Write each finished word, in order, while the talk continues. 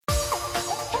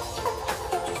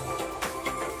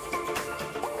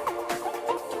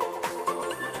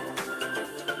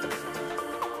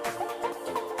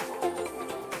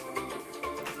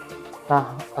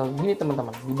Nah, gini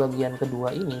teman-teman, di bagian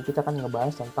kedua ini kita akan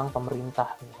ngebahas tentang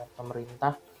pemerintah, gitu kan.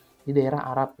 Pemerintah di daerah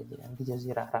Arab gitu kan, di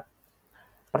Jazirah Arab.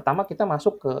 Pertama kita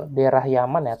masuk ke daerah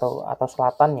Yaman ya atau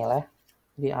selatannya lah, ya,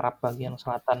 di Arab bagian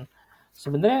selatan.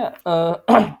 Sebenarnya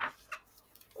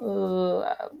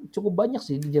cukup banyak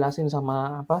sih dijelasin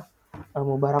sama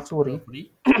Mubarak Suri.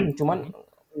 Free. Cuman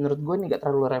menurut gue ini nggak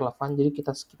terlalu relevan, jadi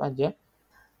kita skip aja.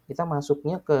 Kita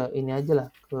masuknya ke ini aja lah,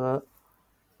 ke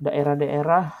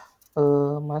daerah-daerah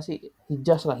masih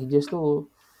Hijaz lah. Hijaz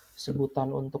tuh sebutan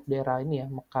untuk daerah ini ya,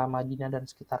 Mekah, Madinah dan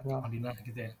sekitarnya lah. Madinah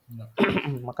gitu ya. Benar.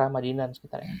 Mekah, Madinah dan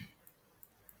sekitarnya.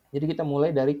 Jadi kita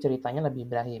mulai dari ceritanya Nabi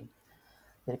Ibrahim.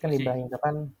 Jadi kan Masih. Ibrahim itu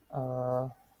kan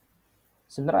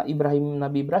sebenarnya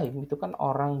Nabi Ibrahim itu kan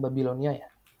orang Babilonia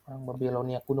ya, orang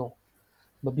Babilonia kuno,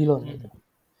 Babylon gitu.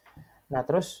 Nah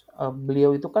terus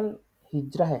beliau itu kan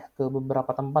hijrah ya ke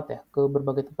beberapa tempat ya, ke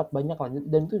berbagai tempat banyak lah,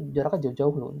 dan itu jaraknya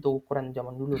jauh-jauh loh untuk ukuran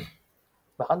zaman dulu.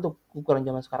 Bahkan untuk ukuran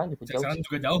zaman sekarang juga jauh Sekarang sih.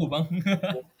 juga jauh bang.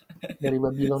 Dari Sekarang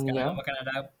Babilonia, bahkan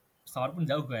ada pesawat pun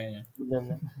jauh kayaknya.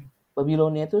 benar.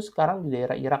 Babilonia itu sekarang di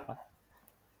daerah Irak lah.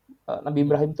 Nabi Hmm.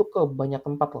 Ibrahim tuh ke banyak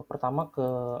tempat loh. Pertama ke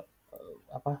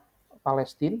apa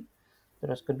Palestina,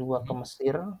 terus kedua ke Mhm.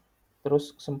 Mesir,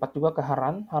 terus sempat juga ke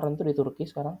Haran. Haran tuh di Turki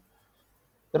sekarang.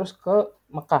 Terus ke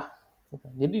Mekah. Gitu.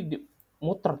 Jadi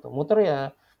muter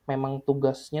ya, memang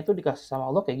tugasnya tuh dikasih sama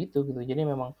Allah kayak gitu gitu. Jadi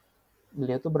memang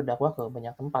beliau tuh berdakwah ke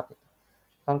banyak tempat gitu.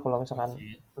 Kan kalau misalkan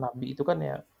Masih. Nabi itu kan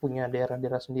ya punya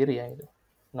daerah-daerah sendiri ya gitu.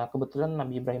 Nah kebetulan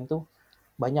Nabi Ibrahim tuh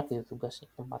banyak gitu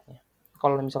tugasnya tempatnya.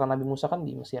 Kalau misalkan Nabi Musa kan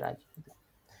di Mesir aja gitu.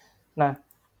 Nah,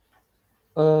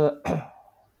 eh,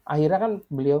 akhirnya kan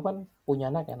beliau kan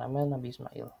punya anak ya namanya Nabi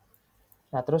Ismail.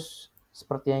 Nah, terus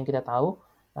seperti yang kita tahu,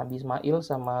 Nabi Ismail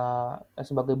sama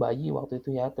sebagai bayi waktu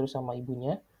itu ya, terus sama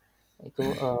ibunya itu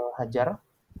Hajar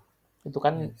itu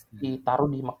kan Yes, ya. ditaruh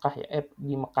di Mekah ya,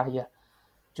 di Mekah ya.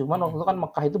 Cuman waktu itu kan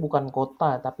Mekah itu bukan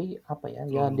kota, tapi apa ya,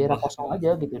 ya Oh, daerah lembah kosong gitu. aja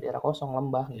gitu, daerah kosong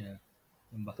lembah gitu. Ya,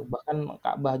 lembah. Tuh, bahkan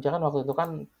Ka'bah aja kan waktu itu kan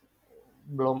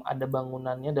belum ada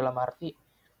bangunannya dalam arti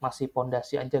masih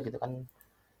pondasi aja gitu kan.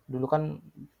 Dulu kan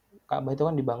Ka'bah itu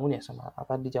kan dibangun ya sama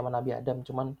di zaman Nabi Adam,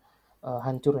 cuman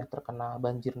hancur ya terkena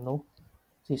banjir Nuh,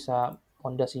 sisa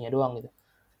pondasinya doang gitu.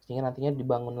 Sehingga nantinya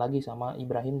dibangun lagi sama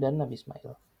Ibrahim dan Nabi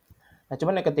Ismail. Nah,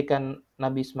 cuman ya ketika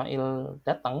Nabi Ismail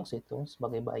datang situ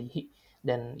sebagai bayi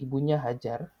dan ibunya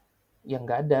Hajar yang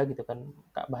nggak ada gitu kan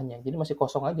Ka'bahnya. Jadi masih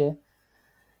kosong aja.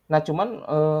 Nah, cuman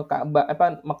Ka'bah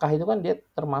Mekah itu kan dia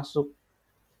termasuk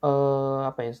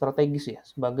strategis ya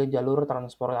sebagai jalur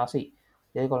transportasi.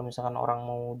 Jadi kalau misalkan orang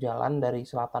mau jalan dari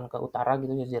selatan ke utara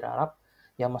gitu Jazirah Arab,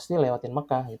 ya mesti lewatin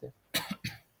Mekah gitu.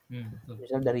 Betul.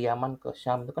 Misal dari Yaman ke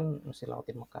Syam itu kan mesti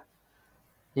lewatin Mekah.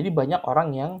 Jadi banyak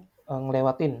orang yang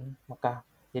ngelewatin Mekah.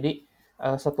 Jadi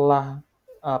setelah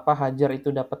Hajar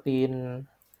itu dapetin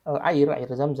air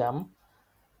Zam-Zam,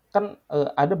 kan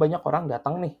ada banyak orang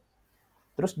datang nih.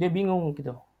 Terus dia bingung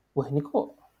gitu. Wah, ini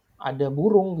kok ada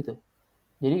burung gitu.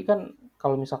 Jadi kan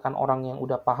kalau misalkan orang yang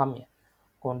udah paham ya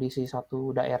kondisi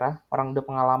satu daerah, orang udah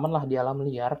pengalaman lah di alam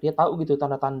liar, dia tahu gitu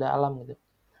tanda-tanda alam gitu.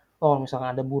 Oh,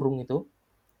 misalkan ada burung itu,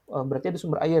 berarti ada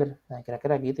sumber air. Nah,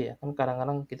 kira-kira gitu ya. Kan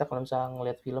kadang-kadang kita kalau misalnya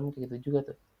ngelihat film kayak gitu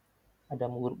juga tuh.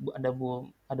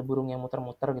 Ada burung yang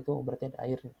muter-muter gitu, oh, berarti ada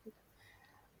air.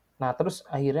 Nah, terus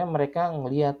akhirnya mereka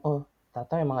ngelihat, oh,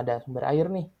 ternyata memang ada sumber air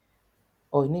nih.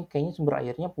 Oh, ini kayaknya sumber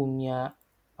airnya punya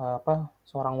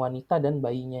seorang wanita dan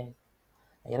bayinya.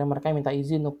 Akhirnya mereka minta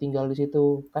izin untuk tinggal di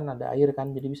situ, kan ada air kan,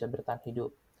 jadi bisa bertahan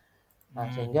hidup. Nah,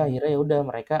 sehingga Mhm. akhirnya ya udah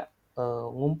mereka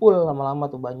ngumpul lama-lama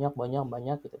tuh banyak banyak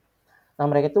banyak gitu. Nah,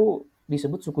 mereka tuh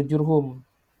disebut suku Jurhum.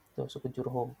 Tuh, suku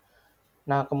Jurhum.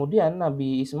 Nah, kemudian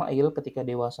Nabi Ismail ketika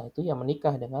dewasa itu ya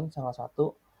menikah dengan salah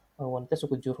satu wanita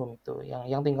suku Jurhum itu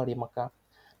yang tinggal di Mekah.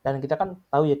 Dan kita kan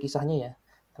tahu ya kisahnya ya.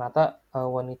 Ternyata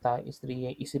wanita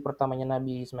istri pertamanya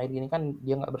Nabi Ismail ini kan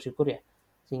dia nggak bersyukur ya.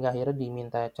 Sehingga akhirnya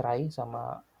diminta cerai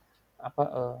sama apa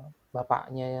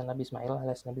bapaknya Nabi Ismail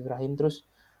alias Nabi Ibrahim. Terus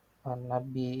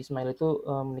Nabi Ismail itu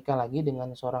menikah lagi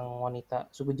dengan seorang wanita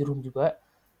suku Jurhum juga.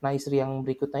 Nah, istri yang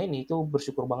berikutnya ini itu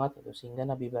bersyukur banget gitu sehingga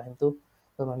Nabi Ibrahim itu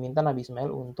meminta Nabi Ismail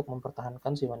untuk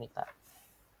mempertahankan si wanita.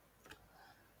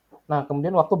 Nah,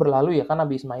 kemudian waktu berlalu ya kan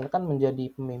Nabi Ismail kan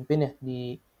menjadi pemimpin ya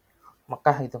di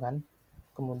Mekah gitu kan.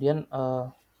 Kemudian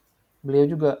beliau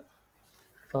juga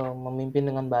memimpin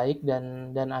dengan baik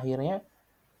dan akhirnya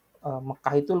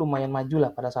Mekah itu lumayan maju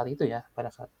lah pada saat itu ya,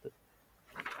 pada saat itu.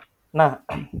 Nah,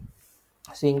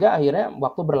 sehingga akhirnya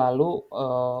waktu berlalu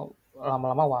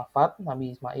lama-lama wafat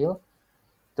Nabi Ismail,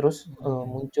 terus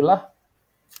muncullah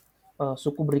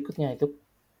suku berikutnya itu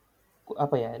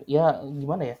apa ya? Ya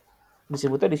gimana ya?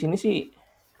 Disebutnya di sini sih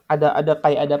ada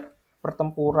kayak ada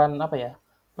pertempuran apa ya,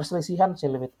 perselisihan sih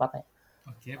lebih tepatnya.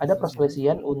 Oke, Ada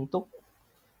perselisihan perselisihan untuk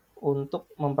memperebutkan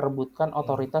memperebutkan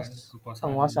otoritas kekuasaan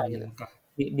penguasa di gitu Mekah.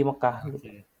 di Mekah gitu.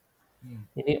 Oke. Hmm.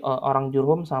 Jadi orang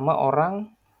Jurhum sama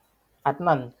orang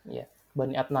Adnan ya,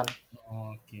 Bani Adnan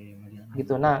Oke, Mariana.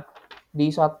 gitu. Nah, di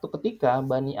suatu ketika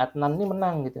Bani Adnan ini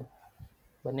menang gitu.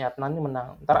 Bani Adnan ini menang.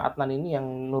 Ntar Adnan ini yang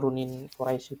nurunin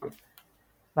Quraisy gitu.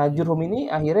 Nah, Ya. Jurhum ini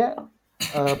akhirnya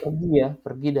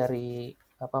pergi dari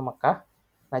apa Mekah.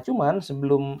 Nah, cuman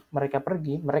sebelum mereka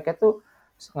pergi, mereka tuh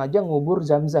sengaja ngubur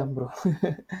Zam-Zam, Bro.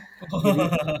 Jadi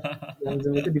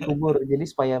Zam-Zam itu dikubur. Jadi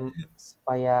supaya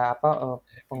supaya apa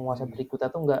penguasa Itu. berikutnya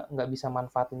tuh nggak bisa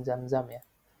manfaatin Zam-Zam ya,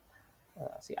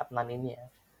 si Adnan ini ya.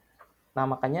 Nah,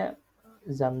 makanya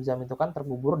Zam-Zam itu kan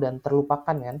terkubur dan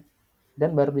terlupakan kan, dan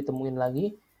baru ditemuin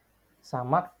lagi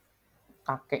sama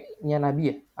kakeknya Nabi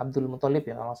ya, Abdul Muthalib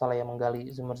ya kalau salah yang menggali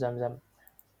sumber Zam-Zam.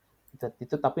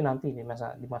 Itu tapi nanti di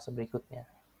masa berikutnya.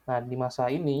 Nah, di masa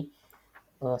ini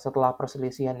setelah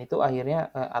perselisihan itu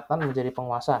akhirnya Adnan menjadi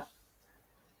penguasa.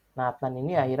 Nah, Adnan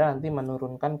ini Hmm. akhirnya nanti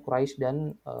menurunkan Quraisy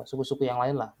dan suku-suku yang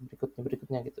lain lah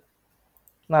berikutnya gitu.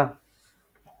 Nah,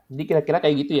 jadi kira-kira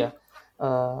kayak gitu ya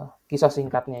kisah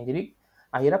singkatnya. Jadi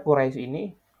akhirnya Quraisy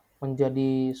ini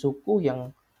menjadi suku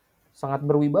yang sangat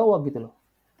berwibawa gitu loh.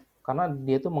 Karena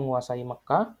dia tuh menguasai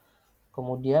Mekah,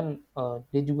 kemudian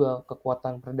dia juga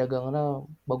kekuatan perdagangannya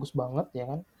bagus banget ya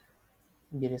kan.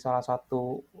 Jadi salah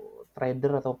satu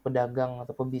trader atau pedagang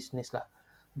atau pebisnis lah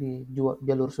di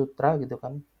jalur sutra gitu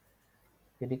kan.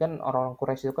 Jadi kan orang-orang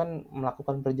Quraisy itu kan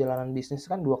melakukan perjalanan bisnis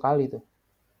kan dua kali tuh.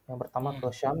 Yang pertama ke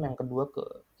Hmm. Syam, yang kedua ke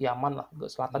Yaman lah, ke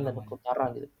selatan dan ke Yaman. utara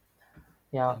gitu.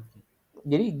 Ya, Oke.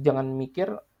 jadi jangan mikir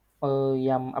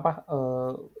yang apa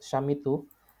Syam itu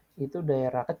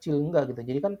daerah kecil enggak gitu.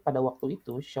 Jadi kan pada waktu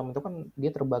itu Syam itu kan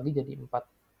dia terbagi jadi empat.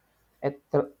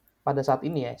 Pada saat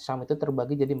ini ya Syam itu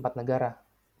terbagi jadi empat negara.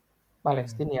 Hmm.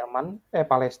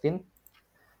 Palestina,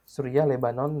 Suriah,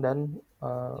 Lebanon dan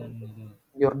eh, Dan itu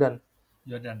Yordan.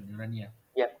 Yordania.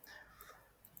 Ya.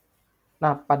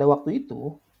 Nah, pada waktu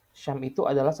itu Syam itu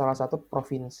adalah salah satu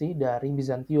provinsi dari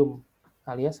Bizantium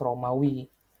alias Romawi.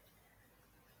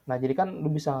 Nah, jadi kan lu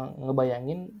bisa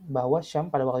ngebayangin bahwa Syam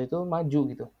pada waktu itu maju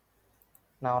gitu.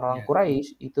 Nah, orang Ya.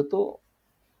 Quraisy itu tuh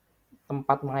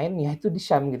tempat mainnya itu di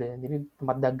Syam gitu ya. Jadi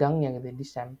tempat dagangnya gitu ya, di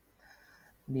Syam,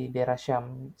 di daerah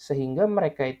Syam. Sehingga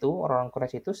mereka itu orang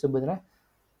Quraisy itu sebenarnya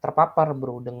terpapar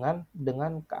bro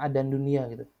dengan keadaan dunia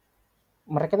gitu.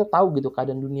 Mereka tuh tahu gitu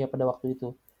keadaan dunia pada waktu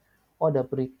itu. Oh ada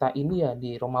berita ini ya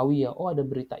di Romawi ya. Oh ada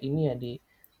berita ini ya di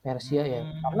Persia ya.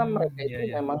 Karena mereka Hmm. itu Ya,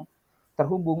 ya. memang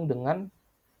terhubung dengan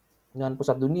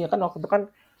pusat dunia kan waktu itu kan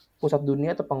pusat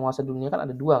dunia atau penguasa dunia kan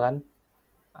ada dua kan.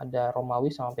 Ada Romawi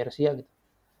sama Persia gitu.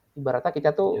 Ibaratnya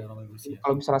kita tuh Ya, Romawi Rusia.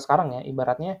 kalau misalnya sekarang ya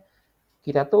ibaratnya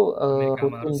kita tuh Amerika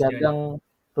sama Rusia ya.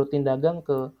 rutin dagang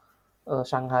ke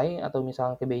Shanghai atau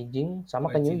misalnya ke Beijing sama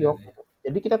ke New Wajib York ada ya. gitu.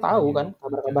 Jadi kita Oh, tahu New kan York. Oke,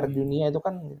 kabar-kabar oke. dunia itu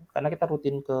kan karena kita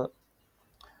rutin ke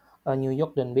New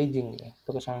York dan Beijing gitu,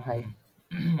 atau ke Shanghai.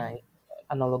 Hmm. Nah,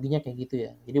 analoginya kayak gitu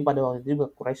ya. Jadi pada waktu itu juga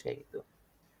Quraisy kayak gitu.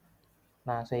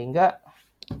 Nah, sehingga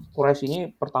Quraisy ini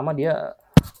pertama dia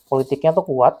politiknya tuh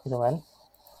kuat gitu kan.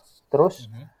 Terus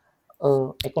Mhm.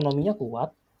 ekonominya kuat.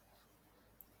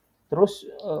 Terus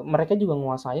mereka juga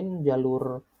nguasain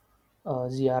jalur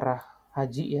ziarah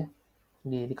haji ya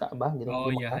di Ka'bah gitu Oh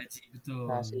di ya, Mekah. haji Nah,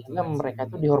 betul, betul sehingga haji mereka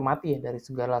itu benar. dihormati ya dari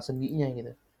segala seginya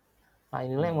gitu. Nah,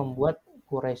 inilah yang Hmm. membuat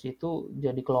Quraisy itu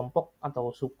jadi kelompok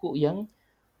atau suku yang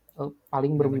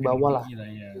paling Yang makin berwibawa lah tinggi lah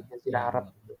ya. di Ya Jazirah Arab.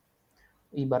 benar.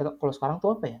 Ibarat kalau sekarang tuh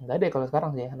apa ya? Nggak ada ya kalau sekarang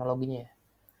sih ya analoginya ya.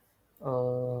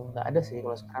 Nggak ada sih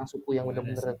kalau Oh, sekarang suku yang nggak ada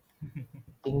bener-bener sih.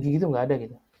 tinggi gitu nggak ada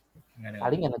gitu. Nggak ada, nggak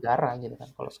Paling ada. ya negara gitu kan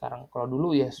kalau sekarang. Kalau dulu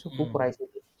ya suku Hmm. Quraisy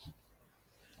itu.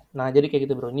 Nah jadi kayak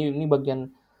gitu bro. Ini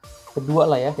bagian kedua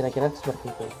lah ya kira-kira seperti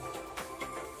itu.